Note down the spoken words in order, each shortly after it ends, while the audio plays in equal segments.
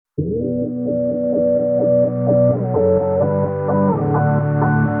Are you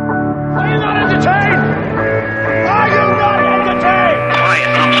not entertained? Are you not entertained? Quiet,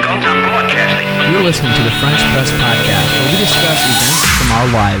 numbskulls, I'm broadcasting. You're listening to the French Press Podcast, where we discuss events from our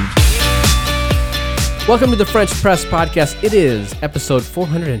lives. Welcome to the French Press Podcast. It is episode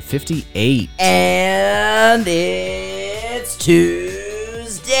 458. And it's Tuesday,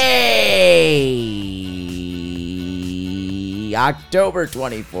 October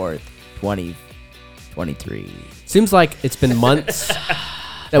 24th, 2023. Seems like it's been months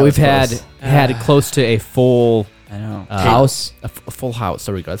that we've had close to a full I know. house. A full house.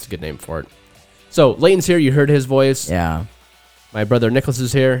 There we go. That's a good name for it. So, Leighton's here. You heard his voice. Yeah. My brother Nicholas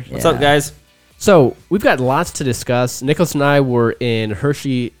is here. What's What's up, guys? So, we've got lots to discuss. Nicholas and I were in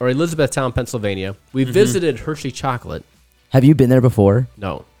Hershey, or Elizabethtown, Pennsylvania. We visited Hershey Chocolate. Have you been there before?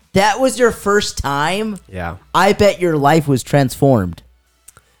 No. That was your first time? Yeah. I bet your life was transformed.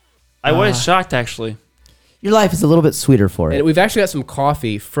 I was shocked, actually. Your life is a little bit sweeter for it. And we've actually got some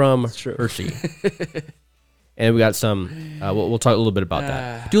coffee from true. Hershey. And we got some, we'll talk a little bit about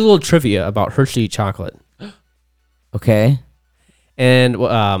that. Do a little trivia about Hershey Chocolate. Okay. And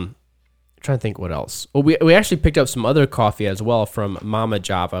trying to think what else. Well, we actually picked up some other coffee as well from Mama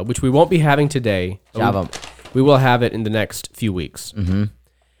Java, which we won't be having today. Java. We will have it in the next few weeks. Mm-hmm.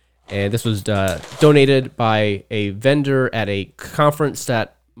 And this was donated by a vendor at a conference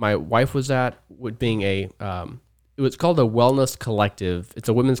that my wife was at, being it was called a Wellness Collective. It's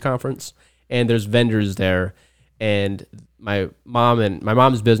a women's conference, and there's vendors there. And my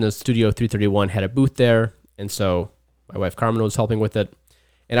mom's business, Studio 331, had a booth there, and so my wife Carmen was helping with it,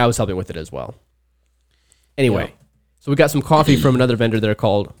 and I was helping with it as well. Anyway, so we got some coffee from another vendor there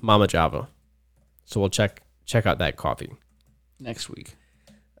called Mama Java. So we'll check out that coffee. Next week.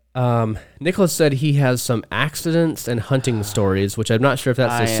 Nicholas said he has some accidents and hunting stories, which I'm not sure if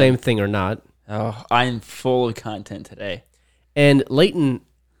that's the same thing or not. Oh, I'm full of content today. And Leighton,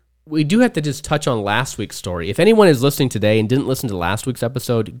 we do have to just touch on last week's story. If anyone is listening today and didn't listen to last week's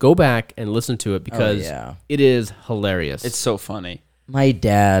episode, go back and listen to it because it is hilarious. It's so funny. My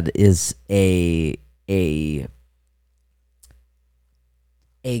dad is a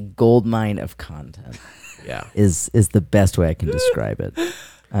gold mine of content. Yeah. Is the best way I can describe it.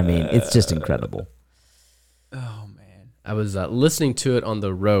 I mean, it's just incredible. Oh, man. I was listening to it on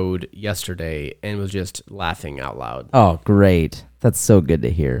the road yesterday and was just laughing out loud. Oh, great. That's so good to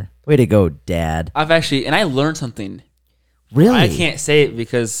hear. Way to go, Dad. I've actually, and I learned something. Really? I can't say it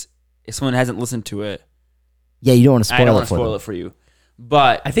because if someone hasn't listened to it, Yeah, you don't want to I spoil don't it want to for spoil them. it for you.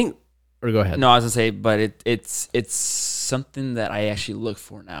 But, I think, or go ahead. no, I was going to say, but it's something that I actually look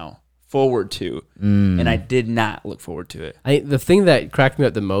forward to, and I did not look forward to it. The thing that cracked me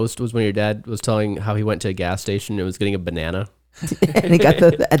up the most was when your dad was telling how he went to a gas station and was getting a banana. And he got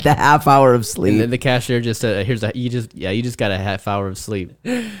the half hour of sleep. And then the cashier just said, you just got a half hour of sleep.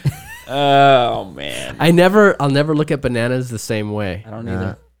 Oh, man. I'll never look at bananas the same way. I don't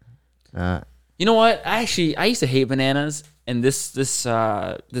either. You know what? I used to hate bananas, and this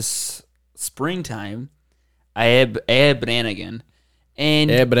springtime, I had banana again,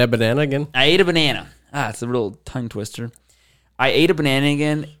 and Banana again? I ate a banana. It's a real tongue twister. I ate a banana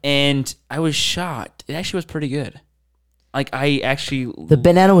again, and I was shocked. It actually was pretty good. Like The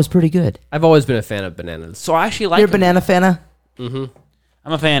banana was pretty good. I've always been a fan of bananas. so I actually like. You're a banana fana?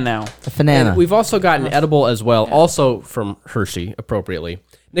 I'm a fan now. A banana. And we've also gotten edible as well, also from Hershey, appropriately.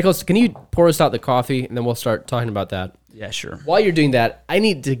 Nicholas, can you pour us out the coffee, and then we'll start talking about that? Yeah, sure. While you're doing that, I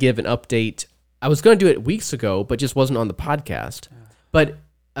need to give an update. I was going to do it weeks ago, but just wasn't on the podcast. But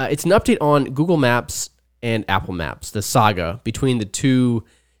it's an update on Google Maps and Apple Maps, the saga between the two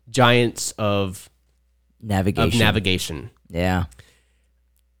giants of navigation. Yeah.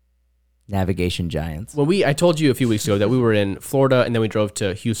 Navigation giants. I told you a few weeks ago that we were in Florida, and then we drove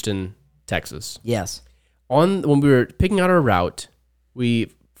to Houston, Texas. Yes. When we were picking out our route,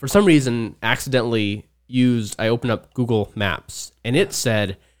 we, for some reason, accidentally I opened up Google Maps, and it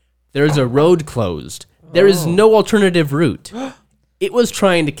said, there's a road closed. There is no alternative route. It was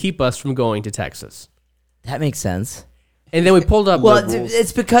trying to keep us from going to Texas. That makes sense. And then we pulled up Well, the rules.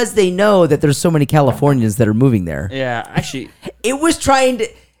 it's because they know that there's so many Californians that are moving there. Yeah, actually,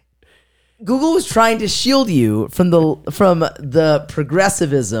 Google was trying to shield you from the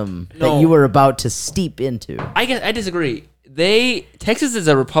progressivism that No. you were about to steep into. I disagree. Texas is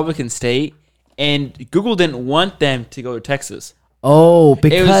a Republican state, and Google didn't want them to go to Texas. Oh, It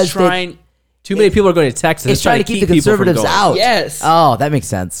because was trying. Too many people are going to Texas. it's trying to keep the people from conservatives going. out. Yes. Oh, that makes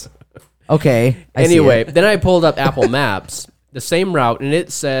sense. Okay. I see Anyway, it. then I pulled up Apple Maps, the same route, and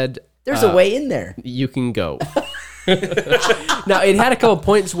it said there's a way in there. you can go. Now it had a couple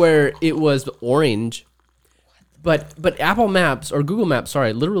points where it was orange, but Apple Maps or Google Maps,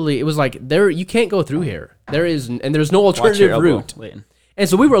 sorry, literally it was like there you can't go through here. There's no Watch your alternative elbow, route. Leighton. And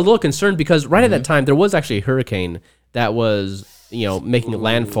so we were a little concerned because right at that time there was actually a hurricane that was making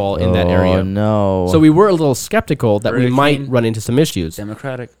landfall in that area. Oh no! So we were a little skeptical that we might Hurricane. run into some issues.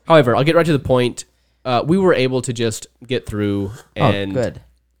 Democratic. However, I'll get right to the point. We were able to just get through, and good.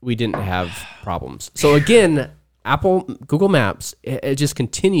 we didn't have problems. So again, Google Maps, it just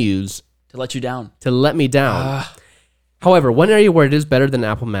continues To let you down. to let me down. However, one area where it is better than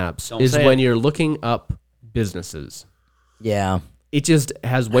Apple Maps Don't is say when it. you're looking up businesses. Yeah. It just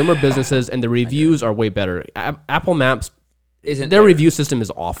has way more businesses, and the reviews are way better. Apple Maps, Isn't their there. review system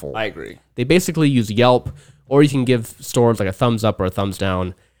is awful. I agree. They basically use Yelp, or you can give stores like a thumbs up or a thumbs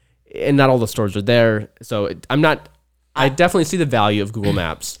down, and not all the stores are there. So I definitely see the value of Google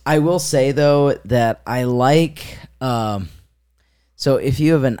Maps. I will say though that I like. So if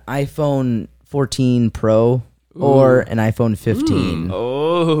you have an iPhone 14 Pro or an iPhone 15,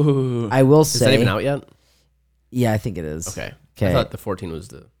 Oh. I will Is that say, even out yet? yeah, I think it is. Okay. Okay. I thought the 14 was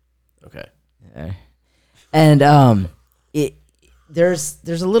the. Okay. And there's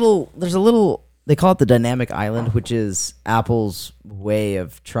a little they call it the dynamic island, which is Apple's way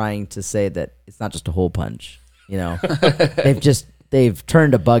of trying to say that it's not just a hole punch. They've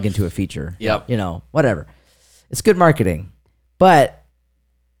turned a bug into a feature. Yep. Whatever. It's good marketing, but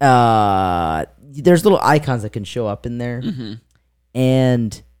there's little icons that can show up in there,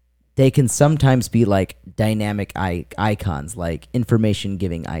 and they can sometimes be like dynamic icons, like information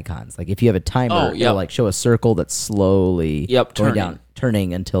giving icons. Like if you have a timer, it'll like show a circle that's slowly going down,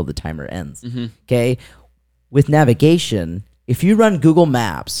 turning until the timer ends. Okay. With navigation, if you run Google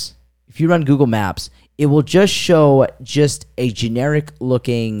Maps, it will just show just a generic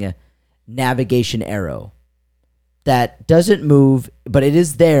looking navigation arrow that doesn't move, but it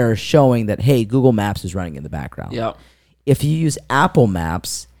is there showing that, hey, Google Maps is running in the background. Yeah. If you use Apple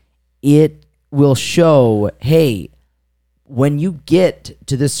Maps, it will show, hey, when you get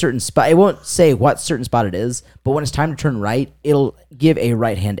to this certain spot, it won't say what certain spot it is, but when it's time to turn right, it'll give a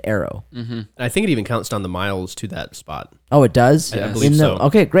right-hand arrow. And I think it even counts down the miles to that spot. Oh, it does? I believe so.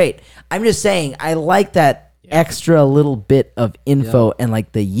 Okay, great. I'm just saying, I like that extra little bit of info and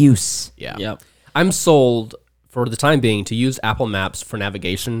like the use. Yeah. Yep. I'm sold for the time being to use Apple Maps for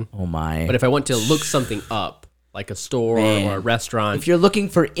navigation. Oh my. But if I want to look something up, like a store or a restaurant, If you're looking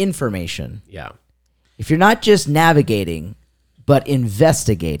for information, yeah. if you're not just navigating, but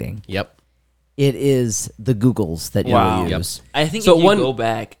investigating, Yep. it is the Googles that you Wow. will Yep. use. I think So if you one- go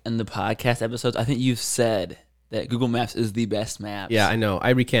back in the podcast episodes, I think you've said that Google Maps is the best map. Yeah, I know. I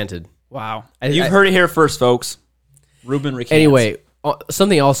recanted. Wow. I- You've I- heard it here first, folks. Ruben recants. Anyway,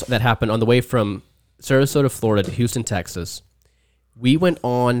 something else that happened on the way from Sarasota, Florida to Houston, Texas. We went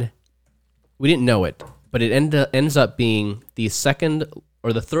on, we didn't know it, but it ends up being the second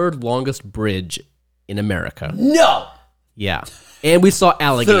or the third longest bridge in America. No! Yeah. And we saw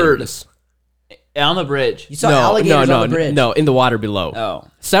alligators. on the bridge. You saw alligators on the bridge. No, in the water below. Oh.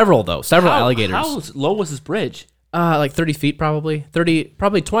 Several alligators. How low was this bridge? Like 30 feet probably.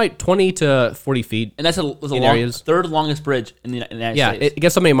 20 to 40 feet. And that's was In areas. third longest bridge in the United Yeah, States.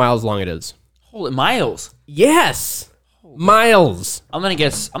 guess how many miles long it is. Holy miles. Yes. Miles. I'm gonna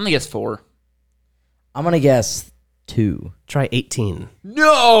guess 4. I'm going to guess 2. Try 18.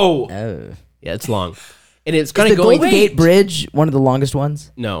 No. Oh. Yeah, it's long. And it's Is kind the of going... Golden Gate Bridge one of the longest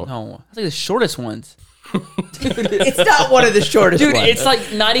ones? No. No. That's like the shortest ones. It's not one of the shortest Dude, ones. it's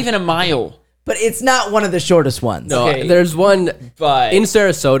like not even a mile. But it's not one of the shortest ones. No, Okay. there's one But in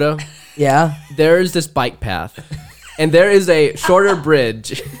Sarasota. Yeah? There's this bike path. And there is a shorter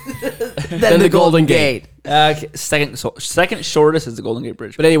bridge Then than the Golden Gate. okay, second shortest is the Golden Gate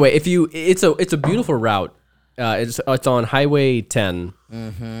Bridge. But anyway, it's a beautiful route. It's on Highway 10,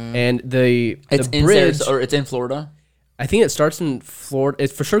 and the It's in bridge. Sarasota, or it's in Florida. I think it starts in Florida.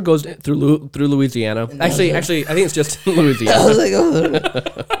 It for sure goes through Louisiana. Actually, I think it's just in I Louisiana. was like,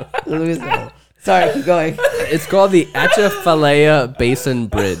 oh. Sorry, keep going. It's called the Atchafalaya Basin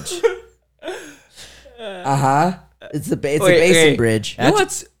Bridge. Uh-huh. It's a basin wait. bridge. You know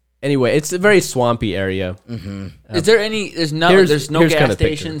what's Anyway, it's a very swampy area. is there any? There's no Here's gas kind of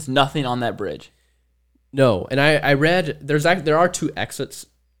picture. stations. Nothing on that bridge. No, and I read there are 2 exits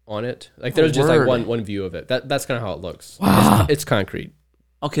on it. Like there's just like word. one view of it. That's kind of how it looks. Wow. It's concrete.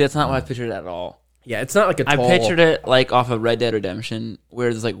 Okay, that's not what I pictured at all. Yeah, it's not like a I tall. pictured it like off of Red Dead Redemption, where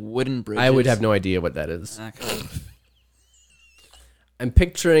there's like wooden bridges. I would have no idea what that is. Okay. I'm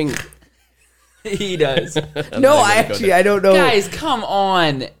picturing. He does. No, I don't know. Guys, come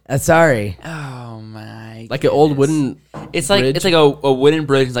on. Sorry. Oh my. Like an old wooden. It's like bridge? it's like a wooden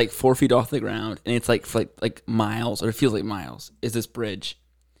bridge. It's like 4 feet off the ground, and it's like for like miles, or it feels like miles. Is this bridge?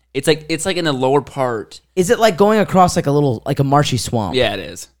 It's like in the lower part. Is it like going across like a marshy swamp? Yeah, it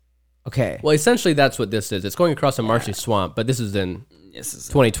is. Okay. Well, essentially, that's what this is. It's going across a marshy swamp, but this is in This is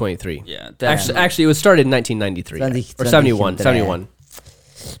 2023. yeah. Actually, it was started in 1993 or 71. 71.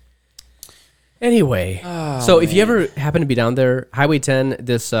 Anyway, so if you ever happen to be down there, Highway 10,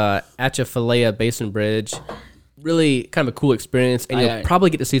 this Atchafalaya Basin Bridge, really kind of a cool experience, and you'll probably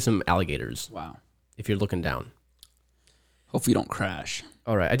get to see some alligators wow. if you're looking down. Hopefully, you don't crash.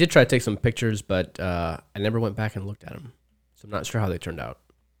 All right, I did try to take some pictures, but I never went back and looked at them, so I'm not sure how they turned out.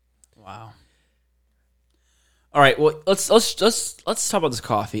 Wow. All right. Well, let's talk about this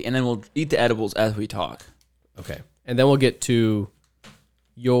coffee, and then we'll eat the edibles as we talk. Okay, and then we'll get to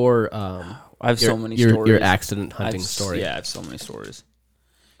your I have so many stories. Your accident hunting story. Yeah, I have so many stories.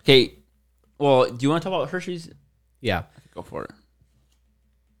 Okay. Well, do you want to talk about Hershey's? Yeah. Go for it.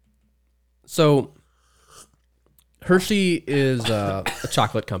 So, Hershey is a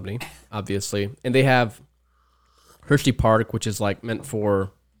chocolate company, obviously, and they have Hershey Park, which is like meant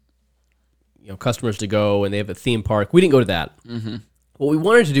for customers to go, and they have a theme park. We didn't go to that. Mm-hmm. What we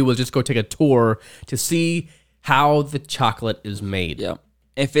wanted to do was just go take a tour to see how the chocolate is made. Yeah.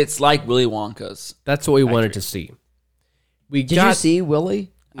 If it's like Willy Wonka's. That's what we wanted to see. Did you see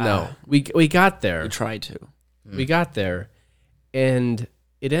Willy? No. We got there. We tried to. We got there, and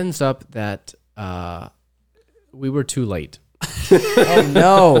it ends up that we were too late. Oh,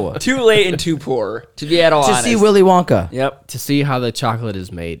 no. Too late and too poor, to be at all honest. To see Willy Wonka. Yep. To see how the chocolate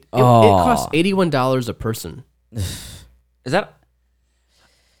is made. It costs $81 a person. Is that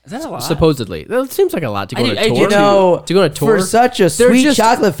a lot? Supposedly. That seems like a lot to go on a tour. To go on a tour. For such a sweet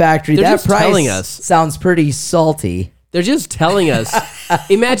chocolate factory, they're that just price telling us. sounds pretty salty. They're just telling us.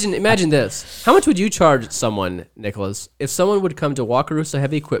 Imagine this. How much would you charge someone, Nicholas, if someone would come to Wakarusa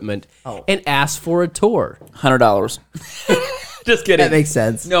Heavy Equipment and ask for a tour? $100. Just kidding. That makes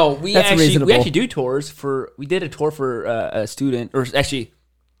sense. No, we That's reasonable. actually do tours we did a tour for a student, or actually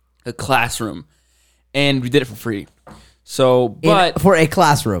a classroom, and we did it for free. So, for a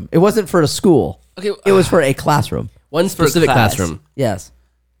classroom. It wasn't for a school. Okay, it was for a classroom. One specific classroom. Yes.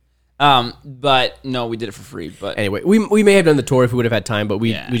 But no, we did it for free. But anyway, we may have done the tour if we would have had time, but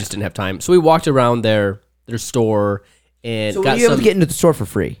we just didn't have time. So we walked around their store and got you able to get into the store for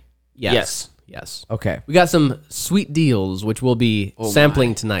free? Yes. Okay. We got some sweet deals, which we'll be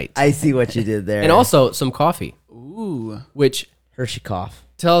sampling tonight. I see what you did there. And also some coffee. Ooh. Which Hershey Cough.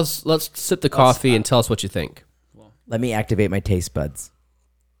 let's sip the coffee and tell us what you think. Let me activate my taste buds.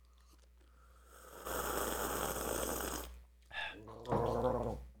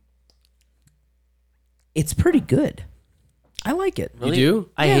 It's pretty good. I like it. You do?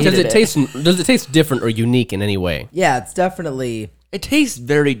 I hated it. Does it taste different or unique in any way? Yeah, it's definitely... It tastes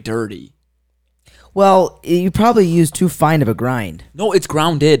very dirty. Well, you probably use too fine of a grind. No, it's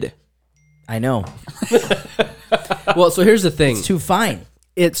grounded. I know. Well, so here's the thing. It's too fine.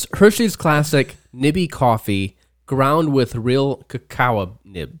 It's Hershey's Classic Nibby Coffee ground with real cacao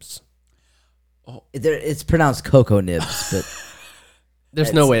nibs. It's pronounced cocoa nibs, but...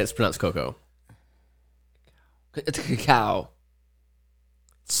 There's no way it's pronounced cocoa. It's a cacao.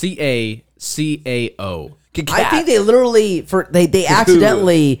 Cacao. Cacao. I think they literally they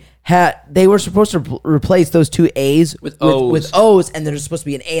accidentally they were supposed to replace those two A's with O's, and there's supposed to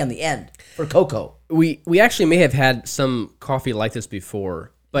be an A on the end for cocoa. We actually may have had some coffee like this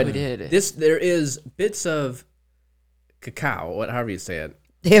before, but we did. There is bits of cacao, however you say it.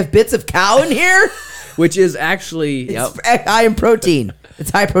 They have bits of cow in here, which is actually it's high in protein. It's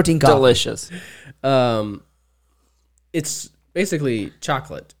high protein coffee. Delicious. It's basically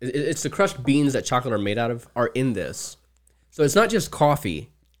chocolate. It's the crushed beans that chocolate are made out of are in this. So it's not just coffee.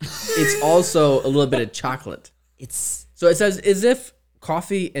 It's also a little bit of chocolate. So it says as if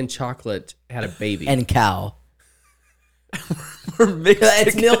coffee and chocolate had a baby. And cow. We're mixed.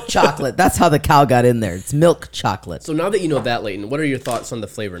 It's milk chocolate. That's how the cow got in there. It's milk chocolate. So now that you know that, Leighton, what are your thoughts on the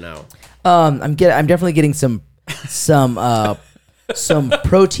flavor now? I'm definitely getting some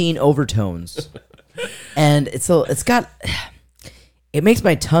protein overtones. And it makes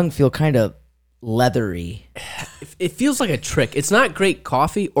my tongue feel kind of leathery. It feels like a trick. It's not great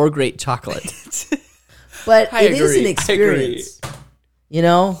coffee or great chocolate. But I it agree. is an experience. You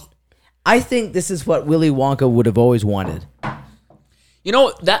know? I think this is what Willy Wonka would have always wanted. You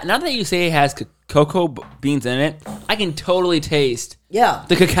know, now that you say it has cocoa beans in it, I can totally taste the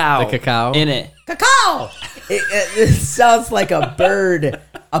cacao in it. Cacao! It sounds like a bird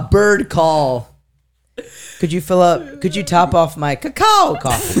call. Could you fill up? Could you top off my cacao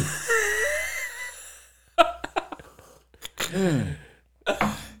coffee?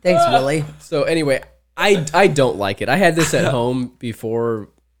 Thanks, Willie. So anyway, I don't like it. I had this at home before,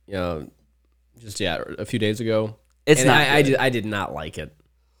 a few days ago. It's and not I did not like it.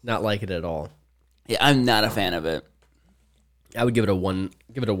 Not like it at all. Yeah, I'm not a fan of it. I would give it a 1.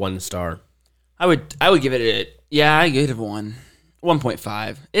 Give it a 1 star. I would give it I give it a 1.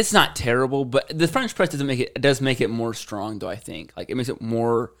 1.5. It's not terrible, but the French press does make it more strong, though, I think. Like, it makes it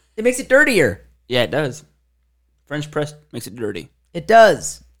more... It makes it dirtier. Yeah, it does. French press makes it dirty. It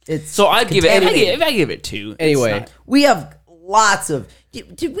does. It's So I'd give it... I give it 2. Anyway. We have lots of...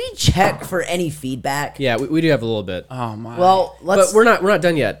 Did we check for any feedback? Yeah, we do have a little bit. Oh, my. Well, let's... But we're not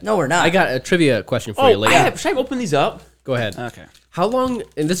done yet. No, we're not. I got a trivia question for you later. Should I open these up? Go ahead. Okay. How long,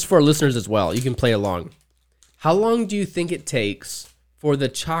 and this is for our listeners as well, you can play along. How long do you think it takes for the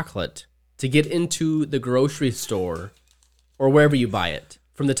chocolate to get into the grocery store or wherever you buy it?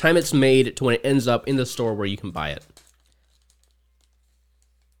 From the time it's made to when it ends up in the store where you can buy it?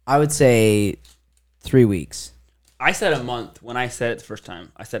 I would say 3 weeks. I said a month when I said it the first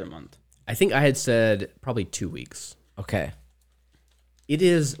time. I said a month. I think I had said probably 2 weeks. Okay. It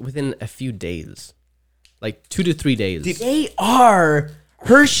is within a few days. Like 2 to 3 days. They are...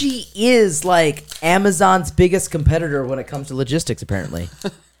 Hershey is like Amazon's biggest competitor when it comes to logistics, apparently.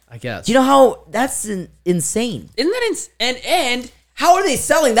 I guess. Do you know how... That's insane. Isn't that and How are they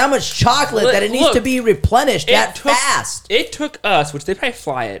selling that much chocolate that it needs look, to be replenished that fast? It took us, which they probably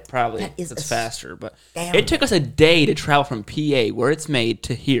fly it, probably. That is it's faster, but damn. it took us a day to travel from PA, where it's made,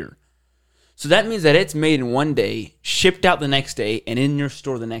 to here. So that means that it's made in one day, shipped out the next day, and in your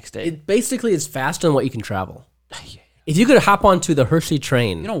store the next day. It basically is faster than what you can travel. If you could hop onto the Hershey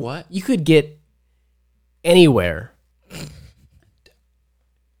train, You know what? You could get anywhere.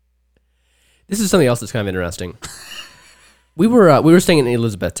 This is something else that's kind of interesting. We were staying in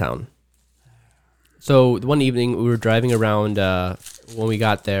Elizabethtown. So one evening we were driving around when we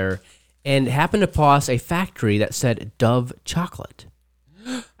got there, and happened to pass a factory that said Dove chocolate.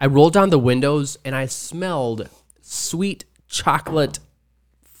 I rolled down the windows and I smelled sweet chocolate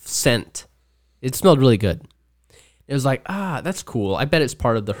scent. It smelled really good. It was like, that's cool. I bet it's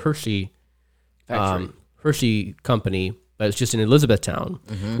part of the Hershey Hershey company, but it's just in Elizabethtown,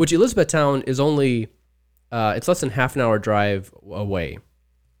 which Elizabethtown is only, it's less than half an hour drive away.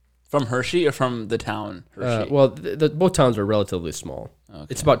 From Hershey or from the town Hershey? Well, both towns are relatively small. Okay.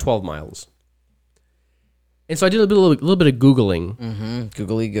 It's about 12 miles. And so I did a little bit of Googling.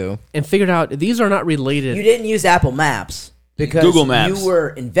 Googly goo. And figured out these are not related. You didn't use Apple Maps because Google Maps. you were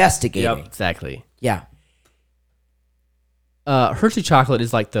investigating. Yep. Exactly. Yeah. Hershey chocolate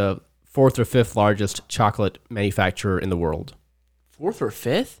is like the 4th or 5th largest chocolate manufacturer in the world. 4th or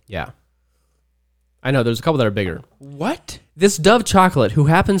 5th? Yeah. I know, there's a couple that are bigger. What? This Dove chocolate, who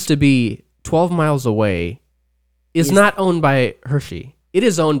happens to be 12 miles away, is not owned by Hershey. It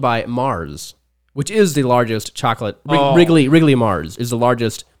is owned by Mars, which is the largest chocolate. Wrigley Mars is the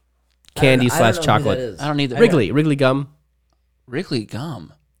largest candy / chocolate. I don't need the Wrigley gum. Wrigley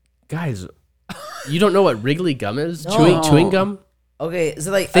gum. Guys, you don't know what Wrigley gum is? No. Chewing gum? Okay, is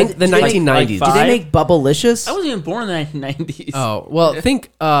it like... Think the 1990s. like Did they make Bubblicious? I wasn't even born in the 1990s. Oh, well,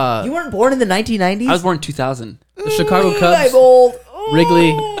 think You weren't born in the 1990s? I was born in 2000. the Chicago I'm Cubs, old.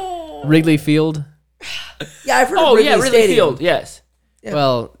 Wrigley Field. Yeah, I've heard Oh, of Wrigley yeah, Wrigley Stadium. Field, yes. Yeah.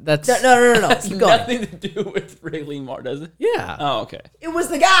 Well, that's... No. Keep going. Nothing to do with Wrigley Mart, does it? Yeah. Oh, okay. It was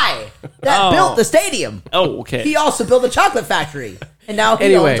the guy that built the stadium. Oh, okay. He also built a chocolate factory. And now he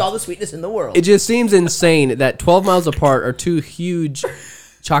Anyway. owns all the sweetness in the world. It just seems insane that 12 miles apart are two huge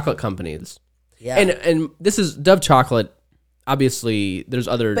chocolate companies. yeah. And this is Dove chocolate. Obviously, there's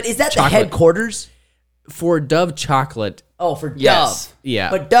other but is that the chocolate. headquarters? For Dove chocolate, Oh, for Yes. Dove. yeah.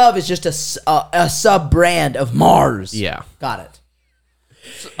 But Dove is just a sub-brand of Mars. Yeah. Got it.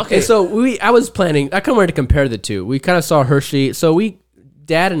 Okay, so I was planning, I kind of wanted to compare the two. We kind of saw Hershey. So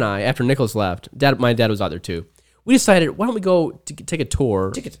Dad and I, after Nicholas left, my dad was out there too. We decided, why don't we go to take a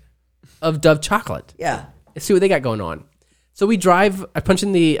tour of Dove chocolate Yeah. and see what they got going on. So we drive, I find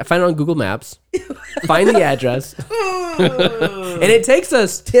it on Google Maps, find the address, and it takes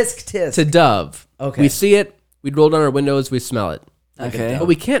us Tisk. to Dove. Okay. We see it, we roll down our windows, we smell it. Okay. But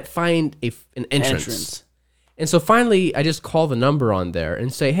we can't find an entrance. And so finally, I just call the number on there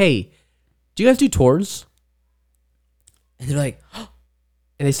and say, hey, do you guys do tours? And they're like,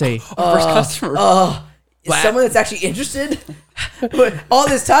 And they say, First customer. is someone that's actually interested? All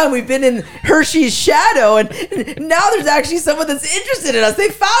this time we've been in Hershey's shadow, and now there's actually someone that's interested in us. They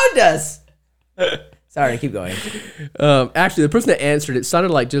found us. Sorry, keep going. Actually, the person that answered it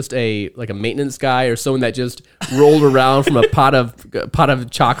sounded like just a maintenance guy or someone that just rolled around from a pot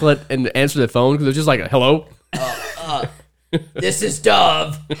of chocolate and answered the phone because it was just like, hello. This is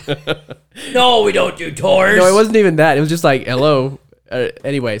Dove. No, we don't do tours. No, it wasn't even that. It was just like, hello.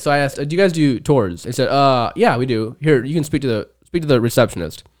 Anyway, so I asked, do you guys do tours? They said, yeah, we do. Here, you can speak to the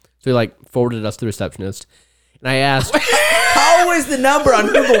receptionist. So he like forwarded us to the receptionist, and I asked, how is the number on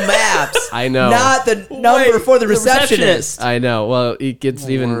Google Maps? I know, not the number for the receptionist. I know. Well, it gets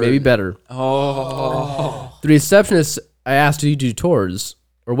even maybe better. Oh. The receptionist, I asked, do you do tours?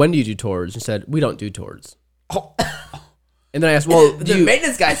 Or when do you do tours? He said, we don't do tours. Oh. And then I asked, well, the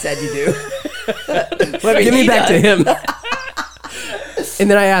maintenance guy said you do. Give me back to him. And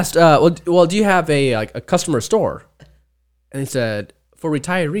then I asked, well, do you have a customer store? And he said, for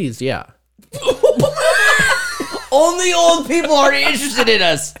retirees, yeah. Only old people are interested in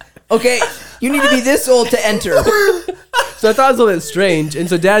us. Okay, you need to be this old to enter. So I thought it was a little bit strange, and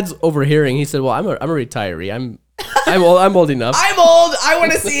so Dad's overhearing. He said, "Well, I'm a retiree. I'm old enough." I'm old. I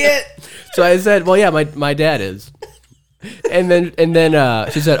want to see it. So I said, "Well, yeah, my dad is." And then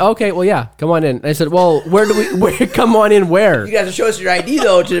she said, "Okay, well, yeah, come on in." And I said, "Well, where come on in? Where? You got to show us your ID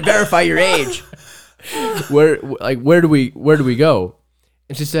though to verify your age. Where do we go?"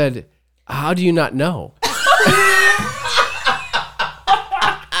 And she said, "How do you not know?"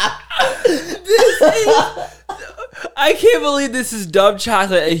 I can't believe this is Dove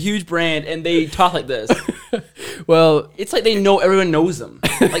Chocolate, a huge brand, and they talk like this. Well, It's like they know everyone knows them.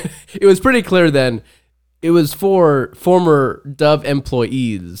 Like it was pretty clear then. It was for former Dove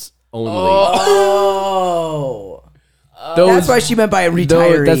employees only. Oh, Those- that's why she meant by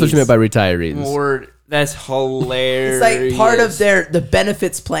retirees. That's what she meant by retirees. Lord, that's hilarious. It's like part of the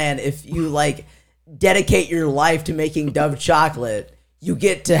benefits plan. If you like dedicate your life to making Dove chocolate, you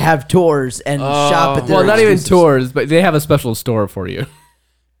get to have tours and shop at their Well, not even exclusive- tours, but they have a special store for you.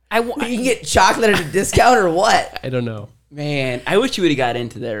 You can get chocolate at a discount or what? I don't know. Man, I wish you would have got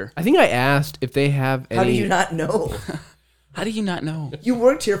into there. I think I asked if they have any. How do you not know? How do you not know? You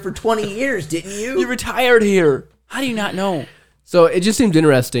worked here for 20 years, didn't You you? retired here. How do you not know? So it just seems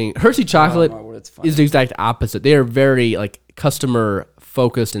interesting. Hershey chocolate Oh, my word, it's funny. is the exact opposite. They are very like customer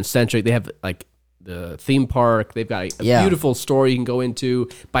focused and centric. They have like the theme park. They've got a Yeah. beautiful store you can go into,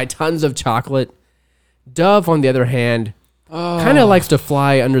 buy tons of chocolate. Dove, on the other hand, kind of likes to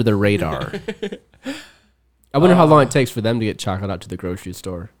fly under the radar. I wonder how long it takes for them to get chocolate out to the grocery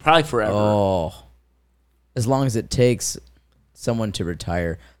store. Probably forever. Oh, as long as it takes someone to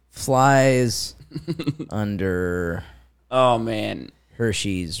retire. Flies under Oh man.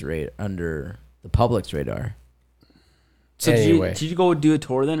 Hershey's radar, under the public's radar. So Anyway. did you go do a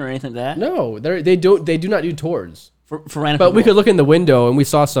tour then or anything like that? No, they do not do tours. For random But we people? could look in the window and we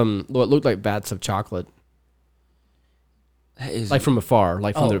saw what looked like vats of chocolate, That is- like from afar,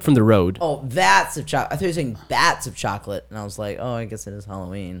 like from the road. Oh, vats of chocolate. I thought you were saying bats of chocolate, and I was like, oh, I guess it is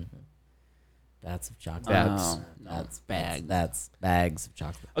Halloween. Bats of chocolate. Bats. Oh, no, bag. That's bags of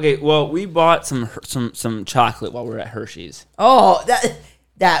chocolate. Okay, well, we bought some chocolate while we were at Hershey's, Oh,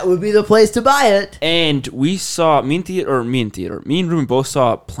 that would be the place to buy it. and we saw me and Ruben both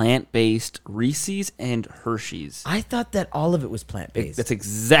saw plant-based Reese's and Hershey's. I thought that all of it was plant based. That's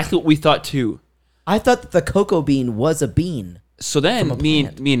exactly what we thought too. I thought that the cocoa bean was a bean. So then From a me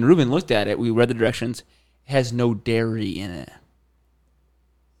plant. and Ruben looked at it. We read the directions. It has no dairy in it.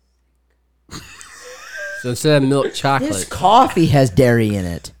 So instead of milk This chocolate, coffee has dairy in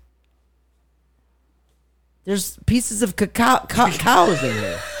it. There's pieces of cows in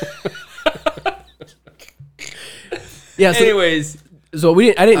here. yeah. So, Anyways, so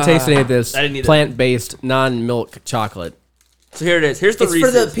I didn't taste any of this I didn't either. plant-based non-milk chocolate. so here it is. Here's the It's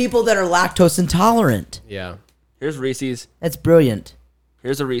Reese's. for the people that are lactose intolerant. Yeah. Here's Reese's. That's brilliant.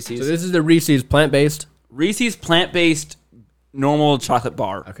 Here's a Reese's. So this is the Reese's plant-based. Reese's plant-based normal chocolate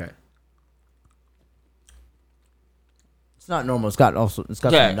bar. Okay. It's not normal. It's got Yeah.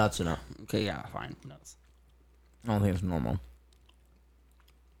 some nuts in it. Okay, yeah, fine. Nuts. I don't think it's normal.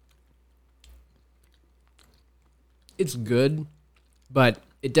 It's good, but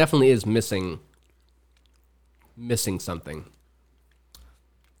it definitely is missing something.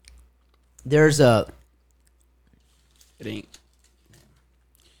 There's It ain't.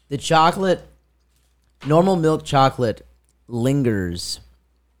 the chocolate, normal milk chocolate lingers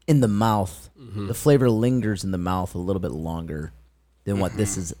in the mouth. The flavor lingers in the mouth a little bit longer than what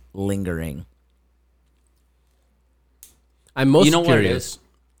this is lingering. I'm most You know what it curious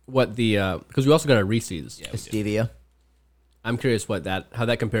what the because we also got a Reese's. Yeah, It's stevia. I'm curious how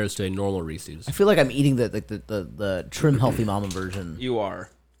that compares to a normal Reese's. I feel like I'm eating the trim healthy mama version You are.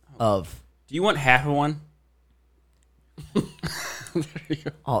 of Do you want half of one?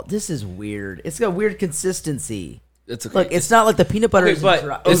 Oh, this is weird. It's got weird consistency. It's okay. Look, it's not like the peanut butter Okay, is but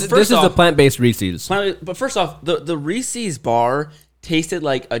dry. This First is the off- plant-based Reese's. But first off, the Reese's bar tasted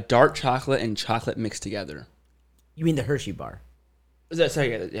like a dark chocolate and chocolate mixed together. You mean the Hershey bar? Is that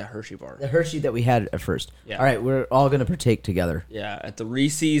sorry? Yeah, Hershey bar. The Hershey that we had at first. Yeah. All right, we're all gonna partake together. Yeah, at the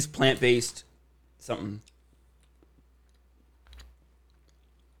Reese's plant-based something.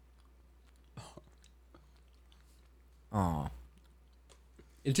 Oh,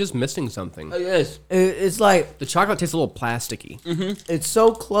 It's just missing something. Oh yes. it's like The chocolate tastes a little plasticky. it's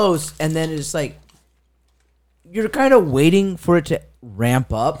so close, and then it's like you're kind of waiting for it to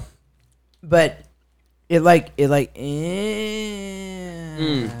ramp up, but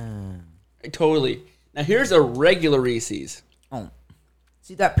Totally. Now here's a regular Reese's, Oh,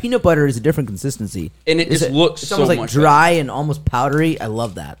 see that peanut butter is a different consistency, and it just looks It's so almost like much dry and almost powdery. I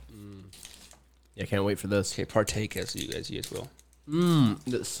love that. Yeah, I can't wait for this. Okay, partake as you guys will.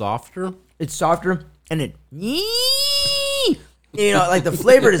 It's softer. It's softer, and it like the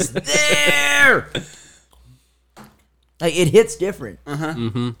flavor is there. Like it hits different.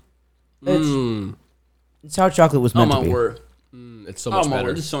 It's how chocolate was Oh meant my to be. word! It's so Oh much my better.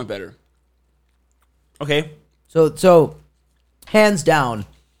 word! This is so much better. Okay. So hands down,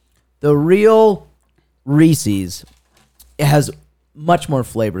 the real Reese's it has much more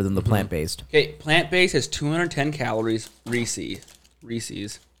flavor than the plant-based. Okay, plant-based has 210 calories,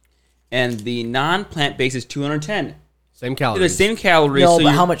 Reese's, and the non-plant-based is 210. Same They're calories. the same calories. No, so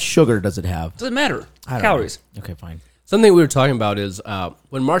but how much sugar does it have? doesn't matter. I don't Calories. know. Okay, fine. Something we were talking about is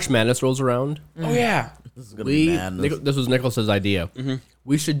when March Madness rolls around, Oh yeah. This is gonna be madness. this was Nicholas's idea.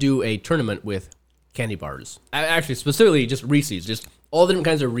 We should do a tournament with candy bars. Actually, specifically just Reese's, just all the different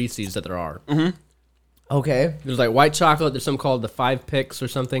kinds of Reese's that there are. Okay. There's like white chocolate. There's some called the 5 picks or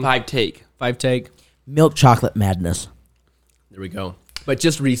something. 5 take. 5 take. Milk chocolate madness. There we go. But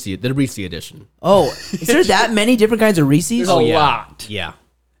just Reese, the Reese edition. Oh, is there that many different kinds of Reese's? There's a yeah. lot. Yeah.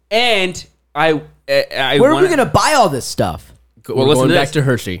 And I Where are we gonna buy all this stuff? Well, We're listen going to back this. to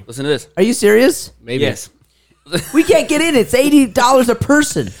Hershey. Listen to this. Are you serious? Maybe. Yes. We can't get in. It's $80 a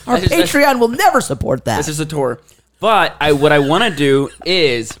person. Our That's just- Patreon will never support that. This is a tour. But what I want to do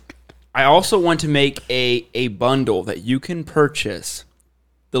is I also want to make a bundle that you can purchase.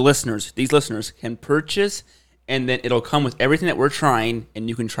 These listeners can purchase, and then it'll come with everything that we're trying, and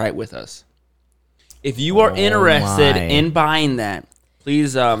you can try it with us. If you are interested my. in buying that,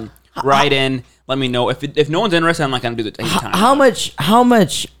 please write in. Let me know. If no one's interested, I'm not going to do it anytime. How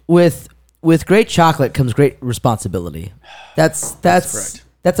much with great chocolate comes great responsibility. That's correct.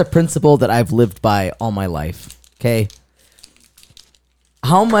 That's a principle that I've lived by all my life. Okay.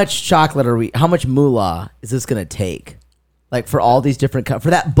 How much chocolate how much moolah is this going to take? Like for all these different, for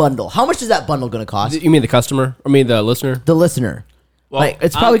that bundle. How much is that bundle going to cost? You mean the customer? I mean the listener? The listener. Well, Like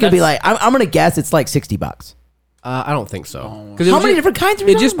it's probably going to be like, that's- I'm going to guess it's like $60. I don't think so. Oh. Because How many different kinds are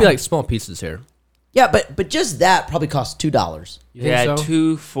we It'd just talking be about? like small pieces here. Yeah, but just that probably costs $2. You think Yeah, so?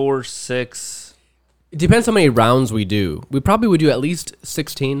 2, 4, 6 It depends how many rounds we do. We probably would do at least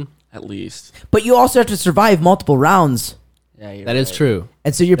 16. at least. But you also have to survive multiple rounds. Yeah, you're That is right. true.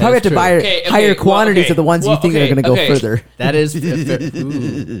 And so you probably have is to true. buy Okay, higher well, quantities okay. of the ones you Well, think are okay, going to go okay. further. That is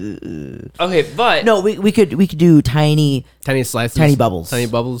ooh, Okay, but No, we could do tiny. tiny slices, Tiny bubbles. tiny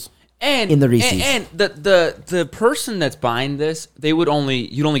bubbles. and in the Reese's. and the person that's buying this, you'd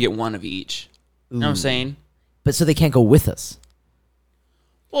only get one of each. You know what I'm saying? But so they can't go with us.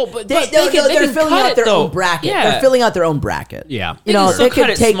 Well, but They're filling out their own bracket. Yeah. They're filling out their own bracket. Yeah. You know, can still they cut could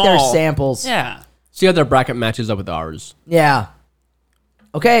it take their small. samples. Yeah. See how their bracket matches up with ours. Yeah.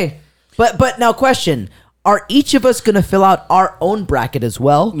 Okay. But now question, are each of us going to fill out our own bracket as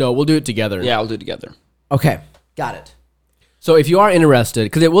well? No, we'll do it together. Yeah, I'll do it together. Okay. Got it. So if you are interested,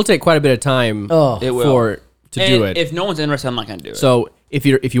 because it will take quite a bit of time Oh. It will. to And do it. If no one's interested, I'm not going to do it. So if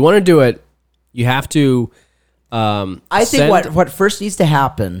you want to do it, you have to. I think send- what first needs to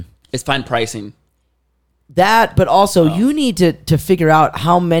happen, it's fine pricing. that, but also you need to figure out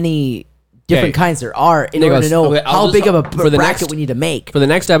how many different Okay. kinds there are in Nicholas, order to know okay, I'll how just- big of a for the bracket next- we need to make. for the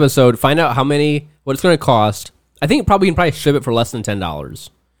next episode, find out what it's going to cost. I think we can probably ship it for less than $10.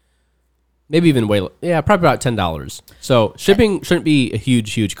 Maybe even probably about $10. So shipping shouldn't be a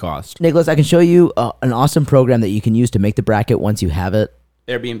huge cost. Nicholas, I can show you an awesome program that you can use to make the bracket once you have it.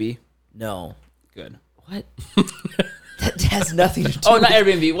 Airbnb. No. Good. What? That has nothing to do Oh, not with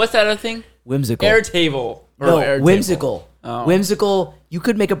Airbnb. What's that other thing? Whimsical. Airtable. Or No, Airtable. Whimsical. Oh. Whimsical. You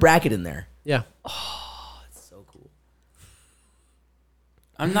could make a bracket in there. Yeah. So cool.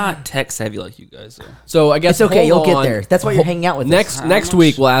 I'm not tech savvy like you guys, though. So I guess It's okay. hold You'll get on. there. That's why you're hanging out with us. Next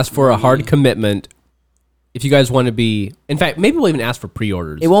week we'll ask for a hard commitment. If you guys want to be, in fact, maybe we'll even ask for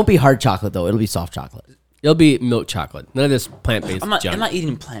pre-orders. It won't be hard chocolate though. It'll be soft chocolate. It'll be milk chocolate. None of this plant-based junk. I'm not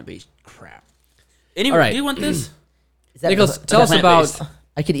eating plant-based crap. Anyway, All right. do you want this? Is that Nicholas, is tell that us about plant-based?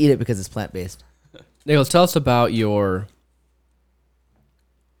 I could eat it because it's plant based. Nicholas. Tell us about your.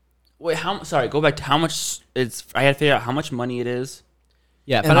 Wait, sorry, go back to how much it's. I had to figure out how much money it is.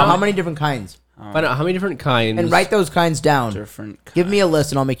 Yeah, And find out how many different kinds? Find out how many different kinds. And write those kinds down. Different. Give me a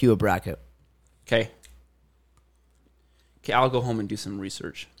list and I'll make you a bracket. Okay. Okay, I'll go home and do some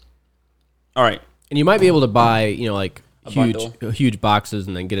research. All right. And you might be able to buy, like bundle. huge boxes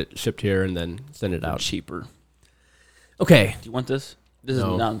and then get it shipped here and then send it out. Cheaper. Okay. Do you want this? This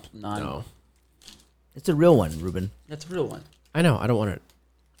No. is non. No. It's a real one, Ruben. That's a real one. I know. I don't want it.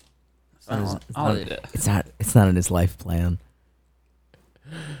 I'll eat it. It's not in his life plan.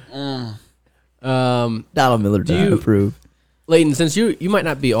 Donald Miller Do doesn't you- approve. Leighton, since you might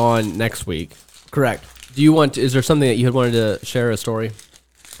not be on next week, Correct. do you want? Is there something that you had wanted to share a story?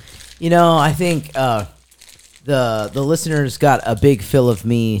 I think the listeners got a big fill of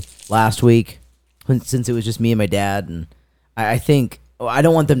me last week since it was just me and my dad, and I think I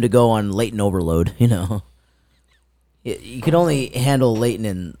don't want them to go on Leighton overload. You can only handle Leighton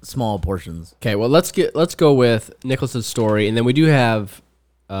in small portions. Okay. Well, let's go with Nicholas's story, and then we do have.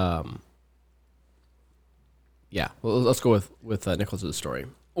 Yeah. Well, let's go with Nicholas's story.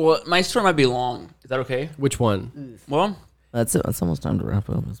 Well, my story might be long. Is that okay? Which one? Well, That's it. It's almost time to wrap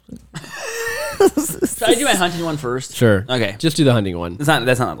up. should I do my hunting one first? Sure. Okay. Just do the hunting one. That's not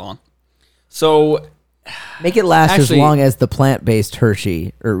that long. So, Make it last Actually- as long as the plant-based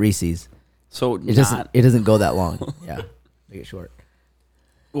Hershey or Reese's. It doesn't go that long. Yeah, make it short.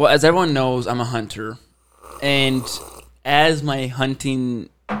 Well, as everyone knows, I'm a hunter, and as my hunting,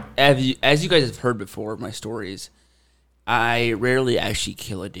 as you guys have heard before, my stories, I rarely actually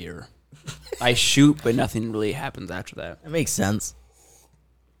kill a deer. I shoot, but nothing really happens after that. That makes sense.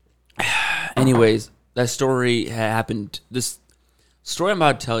 Anyways, that story happened. This story I'm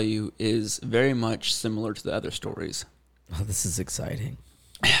about to tell you is very much similar to the other stories. Oh, this is exciting.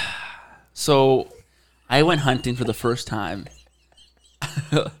 So, I went hunting for the first time.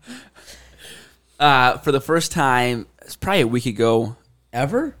 It's probably a week ago,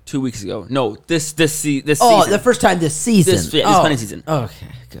 Ever? 2 weeks ago. No, this season. Oh, the first time this season. This hunting season. Okay,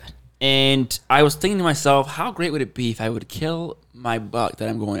 good. And I was thinking to myself, how great would it be if I would kill my buck that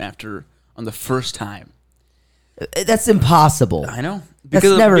I'm going after on the first time? That's impossible. I know. That's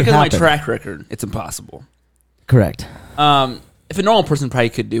Because never of my happened. track record, it's impossible. Correct. If a normal person probably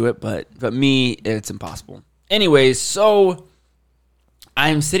could do it, but me, it's impossible. Anyways, so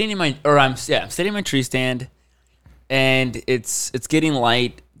I'm sitting in my tree stand, and it's getting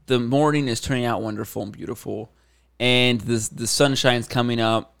light. The morning is turning out wonderful and beautiful, and the sunshine's coming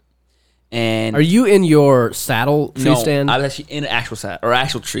up. And Are you in your saddle tree stand? I was actually in an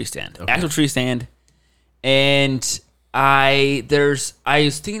actual tree stand. Okay. Actual tree stand. And I was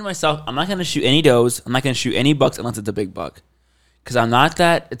thinking to myself, I'm not going to shoot any does. I'm not going to shoot any bucks unless it's a big buck. Because I'm not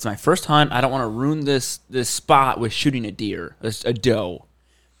that. It's my first hunt. I don't want to ruin this spot with shooting a deer, a doe.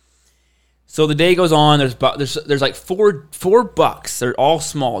 So the day goes on. There's like four bucks. They're all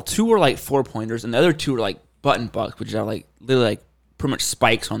small. 2 are like 4-pointers, and the other 2 are like button bucks, which are like literally like pretty much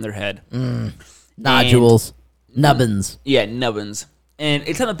spikes on their head. Nodules. Nubbins. Yeah, nubbins. And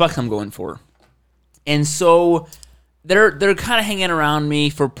it's not the bucks I'm going for. And so they're kind of hanging around me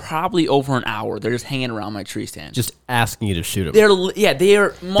for probably over an hour. They're just hanging around my tree stand. Just asking you to shoot him. They're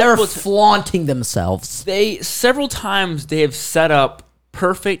They're multiple flaunting themselves. several times they have set up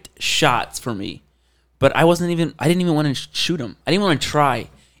perfect shots for me, but I didn't even want to shoot them. I didn't want to try.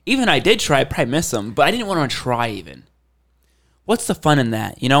 Even I did try, I'd probably miss them, but I didn't want to try even. What's the fun in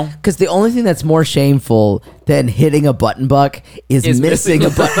that, you know? Because the only thing that's more shameful than hitting a button buck is missing a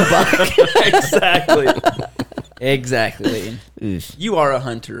button buck. Exactly. You are a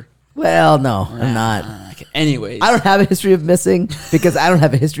hunter. Well, no, I'm not. Okay. Anyways, I don't have a history of missing because I don't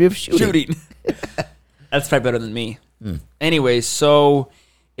have a history of shooting. That's probably better than me. Anyways, so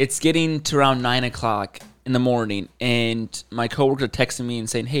it's getting to around 9 o'clock in the morning, and my coworker texting me and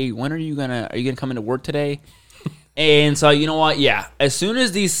saying, "Hey, when are you gonna come into work today?" And so, you know what? Yeah, as soon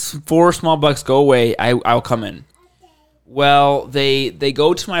as these 4 small bucks go away, I'll come in. Well, they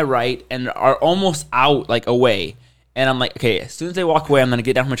go to my right and are almost out, like away, and I'm like, okay, as soon as they walk away, I'm gonna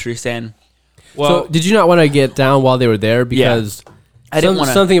get down from my tree stand. Well, So did you not want to get down while they were there? Because I didn't want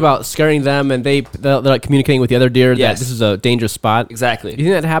to. something about scaring them, and they're like communicating with the other deer Yes. that this is a dangerous spot. Exactly. Do you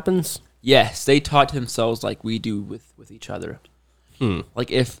think that happens? Yes, they talk to themselves like we do with each other. Like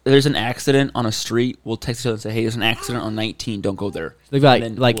if there's an accident on a street, we'll text each other and say, "Hey, there's an accident on 19. Don't go there." They've got And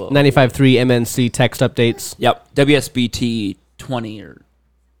then like we'll- 95.3 MNC text updates. Yep, WSBT 20 or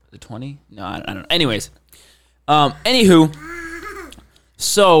the 20? No, I don't know. Anyways, anywho,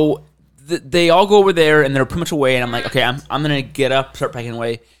 so they all go over there and they're pretty much away, and I'm like, okay, I'm gonna get up, start backing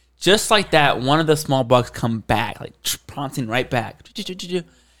away. Just like that, one of the small bucks come back, like pouncing right back,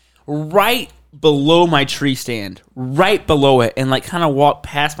 right below my tree stand, right below it, and like kind of walk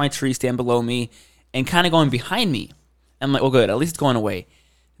past my tree stand below me, and kind of going behind me. I'm like, well, good, at least it's going away.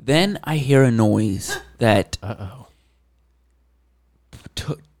 Then I hear a noise that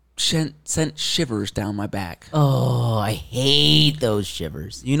sent shivers down my back. Oh, I hate those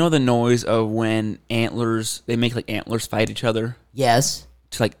shivers. You know the noise of when they make like antlers fight each other Yes.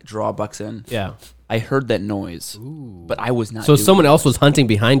 to like draw bucks in? Yeah. I heard that noise, but I was not So doing someone it. else was hunting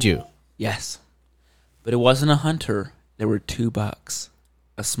behind you. Yes. But it wasn't a hunter. There were 2 bucks.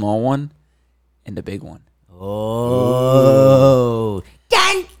 A small one and a big one. Oh.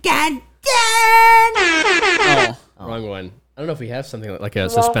 Dun, dun, dun. Oh. Wrong one. I don't know if we have something like a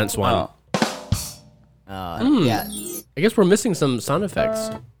suspense one. Yeah, I guess we're missing some sound effects.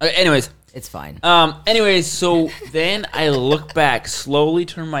 Okay, anyways. it's fine. So then I look back, slowly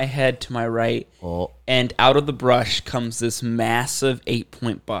turn my head to my right, and out of the brush comes this massive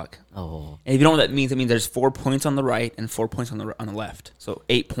 8-point buck. Oh. And if you don't know what that means, it means there's 4 points on the right and 4 points on the left. So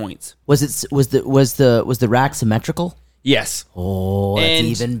 8 points. Was the rack symmetrical? Yes. Oh, that's And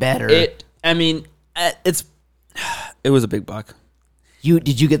even better. It was a big buck.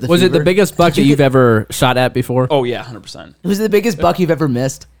 Did you get the Was it the fever? biggest buck that you've ever shot at before? Oh yeah, 100%. Was it the biggest buck you've ever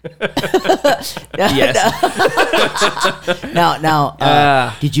missed? Yes.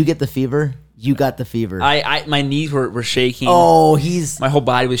 Now, did you get the fever? You got the fever. My knees were shaking. Oh, he's My whole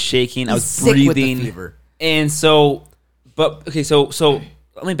body was shaking. I was sick breathing. with the fever. And so let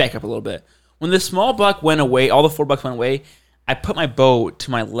me back up a little bit. When the small buck went away, all the 4 bucks went away, I put my bow to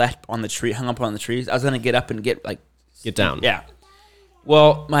my left on the tree, hung up on the trees. I was going to get up and get down. Yeah.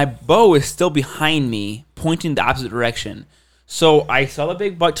 Well, my bow is still behind me, pointing the opposite direction. So I saw the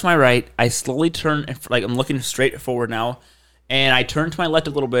big buck to my right. I slowly turned, like I'm looking straight forward now, and I turned to my left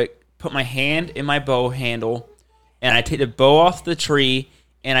a little bit, put my hand in my bow handle, and I take the bow off the tree,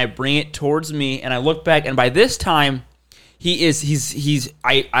 and I bring it towards me, and I look back, and by this time,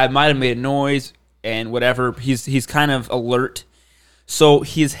 I might have made a noise and whatever. He's kind of alert. So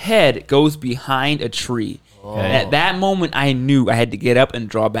his head goes behind a tree. And at that moment, I knew I had to get up and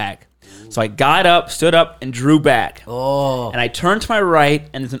draw back. So I got up, stood up, and drew back. Oh. And I turned to my right,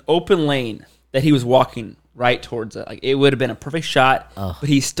 and there's an open lane that he was walking right towards it. Like it would have been a perfect shot, but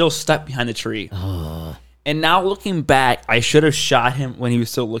he's still stuck behind the tree. And now looking back, I should have shot him when he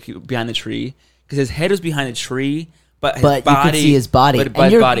was still looking behind the tree because his head was behind the tree, but his body, you could see his body. But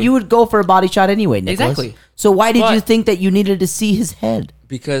And his body. you would go for a body shot anyway, Nicholas. Exactly. So why did But- you think that you needed to see his head?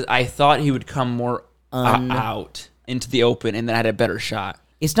 Because I thought he would come more out into the open, and then I had a better shot.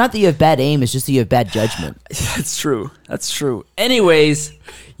 It's not that you have bad aim, it's just that you have bad judgment. That's true. That's true. Anyways,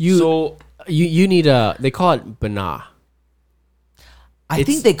 You need they call it banah. I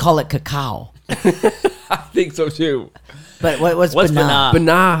think they call it cacao. I think so too. But what's What's banana?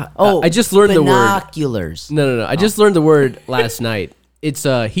 Banah. Oh, I just learned the word. binoculars. No. I just learned the word last night. It's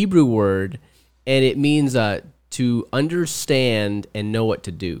a Hebrew word, and it means to understand and know what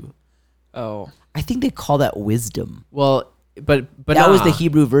to do. Oh, I think they call that wisdom. Well, but That was the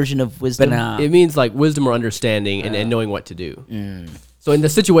Hebrew version of wisdom. Banah. It means like wisdom or understanding and knowing what to do. So in the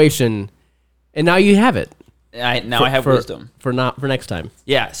situation, and now you have it. I have for wisdom. for next time.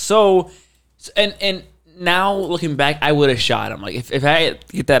 Yeah. So, and now looking back, I would have shot him. Like if I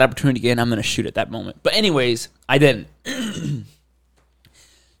get that opportunity again, I'm gonna shoot at that moment. But anyways, I didn't.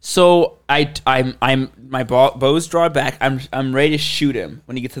 So I'm my bow's drawn back. I'm ready to shoot him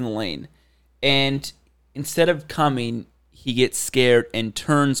when he gets in the lane, and instead of coming, he gets scared and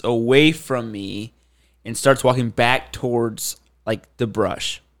turns away from me, and starts walking back towards like the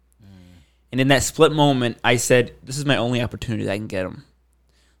brush. And in that split moment, I said, "This is my only opportunity that I can get him."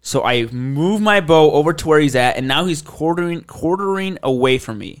 So I move my bow over to where he's at, and now he's quartering away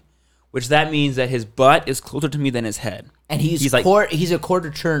from me, which that means that his butt is closer to me than his head. And he's like, he's a quarter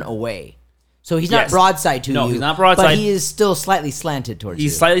turn away. So he's not Yes. broadside to you. No, he's not broadside. But he is still slightly slanted towards you.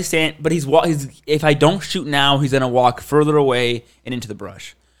 he's slightly but he's if I don't shoot now, he's gonna walk further away and into the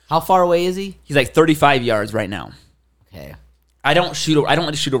brush. How far away is he? He's like 35 yards right now. Okay. I don't like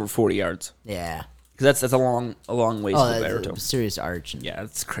to shoot over 40 yards Yeah. because that's a long ways Oh, to that's the arrow. a serious arch. Yeah,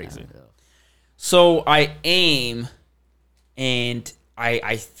 that's crazy. So I aim, and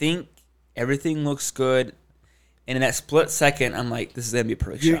I think everything looks good. And in that split second, I'm like, this is going to be a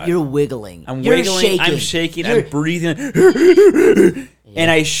perfect shot. You're wiggling. You're wiggling. I'm shaking. You're- I'm breathing. And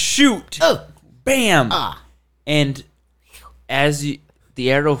I shoot. Oh. Bam. Ah. And as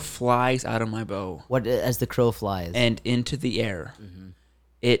the arrow flies out of my bow What as the crow flies? and into the air,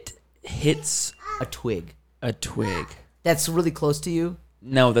 it hits a twig. a twig. That's really close to you.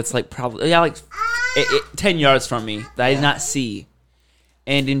 No, that's like probably 10 yards from me that I did not see.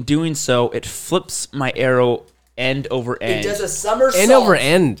 And in doing so, it flips my arrow end over end. It does a somersault. End over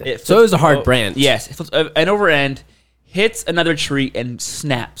end. It So it was a hard flips- branch. Yes, it flips end over end, hits another tree, and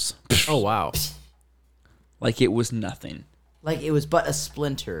snaps. Oh, wow. Like it was nothing. Like it was but a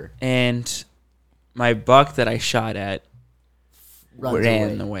splinter. And my buck that I shot at Runs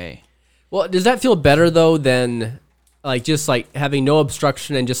ran away. away. Well, does that feel better, though, than like just like having no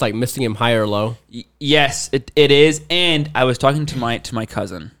obstruction and just like missing him high or low? Yes, it is. And I was talking to my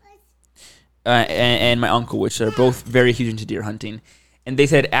cousin and my uncle, which are both very huge into deer hunting, and they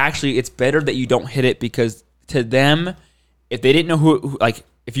said actually it's better that you don't hit it because to them, if they didn't know who like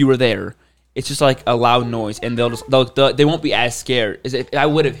if you were there, it's just like a loud noise, and they won't be as scared. As if I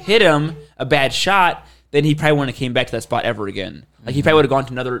would have hit him a bad shot, then he probably wouldn't have came back to that spot ever again. Like he probably would have gone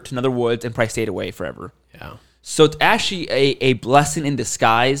to another woods and probably stayed away forever. Yeah. So it's actually a blessing in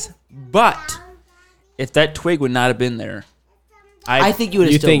disguise. But if that twig would not have been there, I think you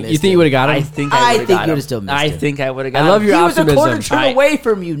would have still missed you think him. you would have got him? I think I would have still missed I him. think I would have got I him. love your He was a optimism. quarter turn away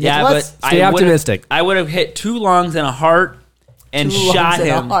from you, Yeah, Nicholas. but Stay I would've- optimistic. I would have hit 2 lungs and a heart and Two shot lungs and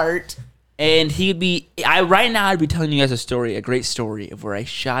a him. heart. And he'd be. Right now I'd be telling you guys a great story of where I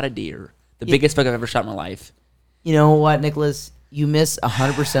shot a deer, the biggest buck I've ever shot in my life. You know what, Nicholas? You miss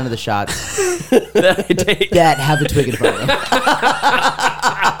 100% of the shots That I take. that have a twig in front of them.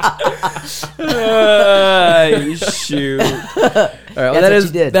 Shoot. All right, well, That's what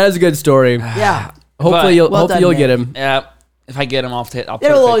you did. that is a good story. Yeah. Hopefully But- you'll Well done, get man. him. Yeah. If I get him, I'll put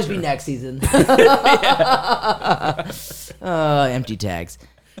There a will always be picture. next season. Empty tags.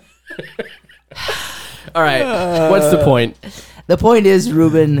 All right. What's the point? The point is,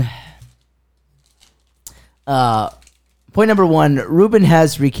 Ruben. Point number 1, Ruben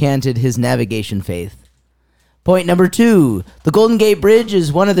has recanted his navigation faith. Point number 2, the Golden Gate Bridge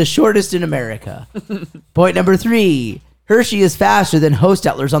is one of the shortest in America. Point number 3, Hershey is faster than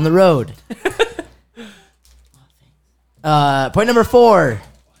Hostetler's on the road. Point number 4.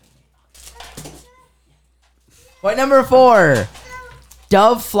 Point number 4,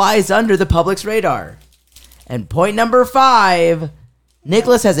 Dove flies under the public's radar. And point number 5,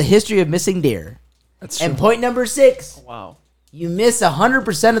 Nicholas has a history of missing deer. That's And point number 6, Wow. you miss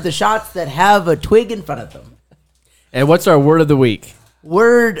 100% of the shots that have a twig in front of them. And what's our word of the week?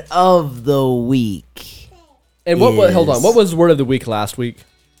 Word of the week. And what hold on. Is- What was word of the week last week?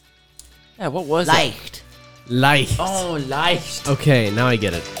 Yeah, what was it? Leicht. Light. Oh, light. Okay, now I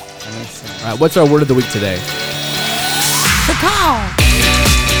get it. That makes sense. All right, what's our word of the week today? The call.